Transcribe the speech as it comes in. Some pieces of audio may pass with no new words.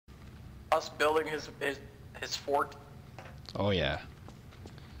us building his fort. Oh yeah.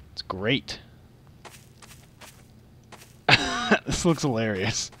 It's great. This looks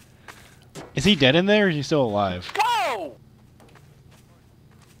hilarious. Is he dead in there or is he still alive? Whoa!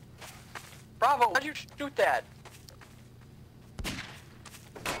 Bravo, how'd you shoot that?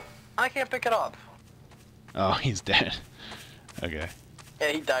 I can't pick it up. Oh, he's dead. Okay. Yeah,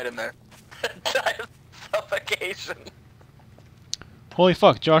 he died in there. Died of suffocation. Holy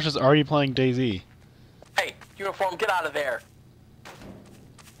fuck, Josh is already playing DayZ. Hey, uniform, get out of there.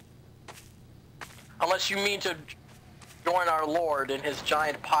 Unless you mean to join our lord in his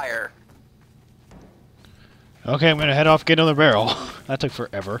giant pyre. Okay, I'm gonna head off, get another barrel. That took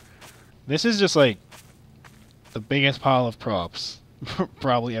forever. This is just like the biggest pile of props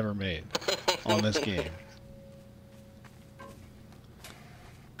probably ever made on this game.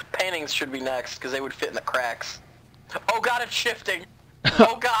 Paintings should be next, because they would fit in the cracks. Oh god, it's shifting!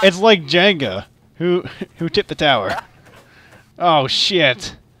 Oh god! It's like Jenga. Who tipped the tower? Oh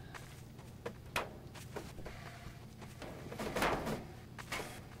shit.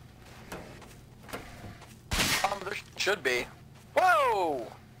 There should be. Whoa!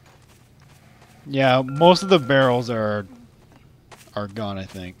 Yeah, most of the barrels are gone, I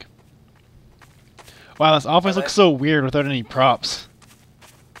think. Wow, this office looks so weird without any props.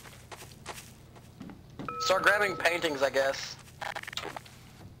 Start grabbing paintings, I guess.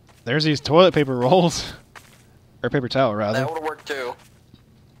 There's these toilet paper rolls. Or paper towel, rather. That would've worked too.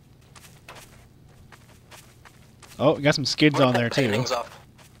 Oh, we got some skids on there, too. Paintings up.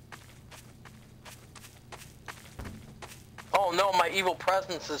 Oh no, my evil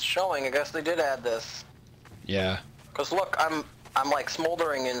presence is showing. I guess they did add this. Yeah. Cause look, I'm like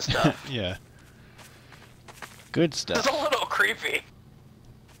smoldering and stuff. Yeah. Good stuff. It's a little creepy.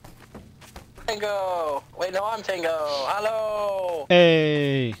 Tango! Wait, no, I'm Tango. Hello!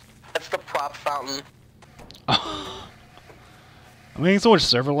 Hey! That's the prop fountain. I'm getting so much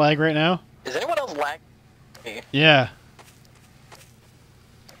server lag right now. Is anyone else lagging me? Yeah.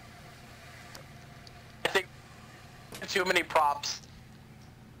 I think too many props.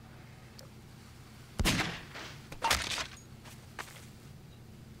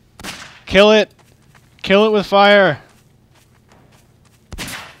 Kill it! Kill it with fire!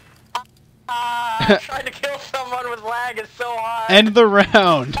 Trying to kill someone with lag is so hard. End the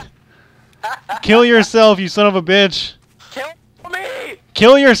round! Kill yourself, you son of a bitch! Kill me!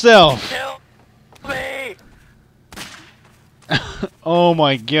 Kill yourself! Kill me! Oh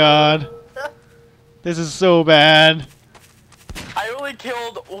my god. This is so bad. I only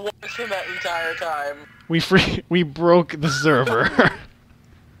killed one person that entire time. We broke the server.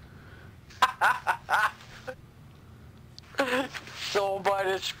 So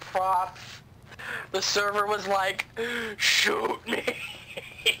much props. The server was like, shoot me.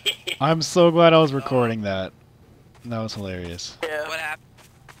 I'm so glad I was recording that. That was hilarious. Yeah. What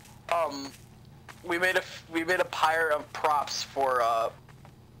happened? We made a pyre of props for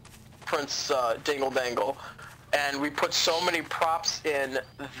Prince Dingle Dangle, and we put so many props in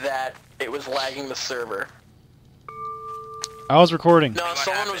that it was lagging the server. I was recording. No,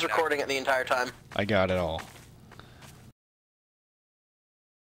 someone was recording it the entire time. I got it all.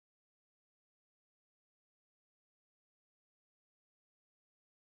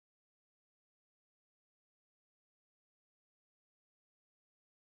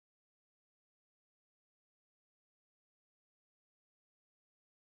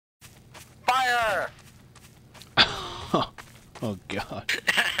 Fire! Oh god.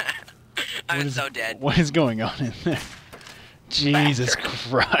 I'm so dead. What is going on in there? Jesus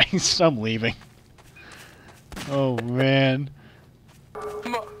Christ, I'm leaving. Oh man.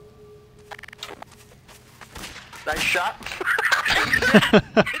 Nice shot.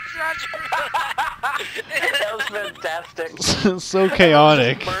 That was fantastic. So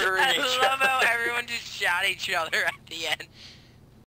chaotic. Murdering I each love other. how everyone just shot each other at the end.